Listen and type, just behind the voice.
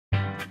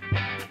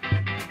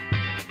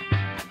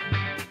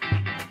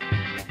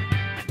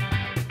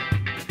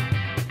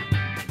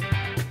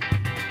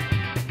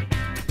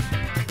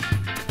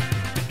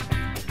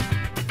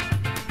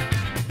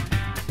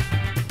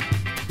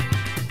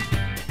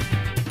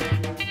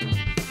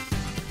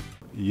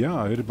Yeah,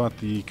 I heard about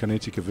the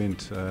Kinetic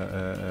event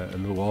a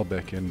little while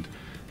back, and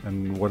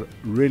what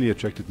really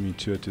attracted me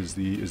to it is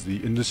the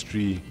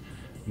industry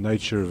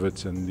nature of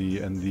it, and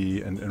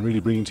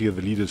really bringing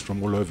together leaders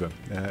from all over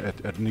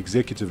at an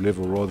executive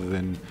level rather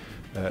than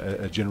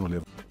a general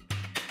level.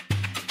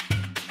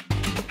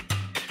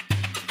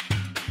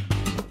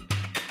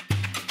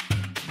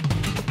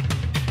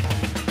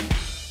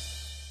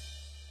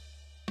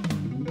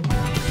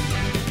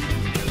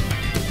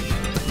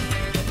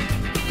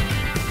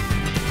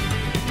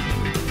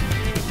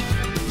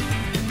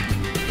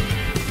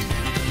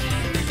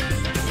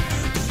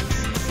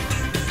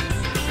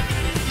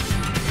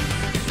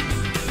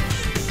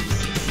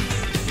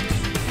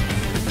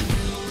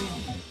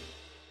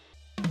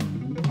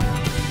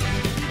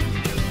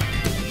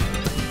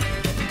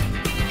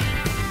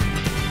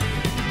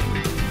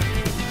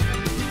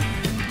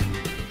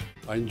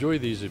 I enjoy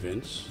these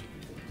events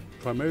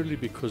primarily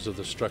because of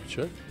the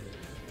structure.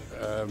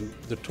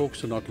 The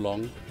talks are not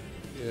long,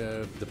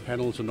 the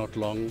panels are not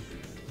long,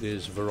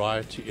 there's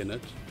variety in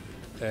it,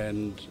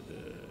 and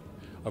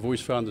I've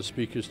always found the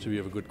speakers to be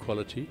of a good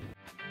quality.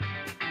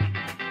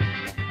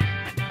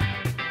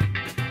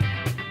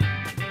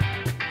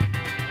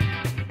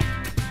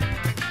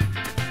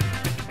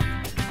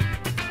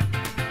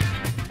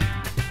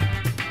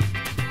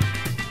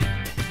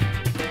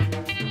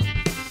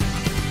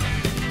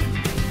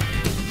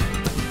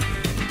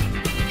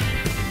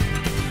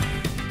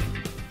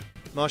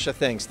 Marsha,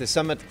 thanks. The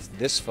summit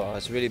this far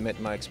has really met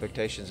my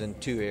expectations in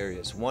two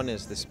areas. One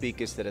is the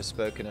speakers that have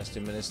spoken as to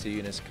Minister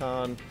Yunus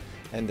Khan,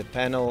 and the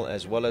panel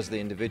as well as the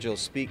individual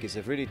speakers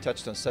have really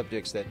touched on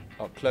subjects that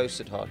are close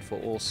at heart for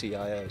all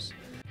CIOs.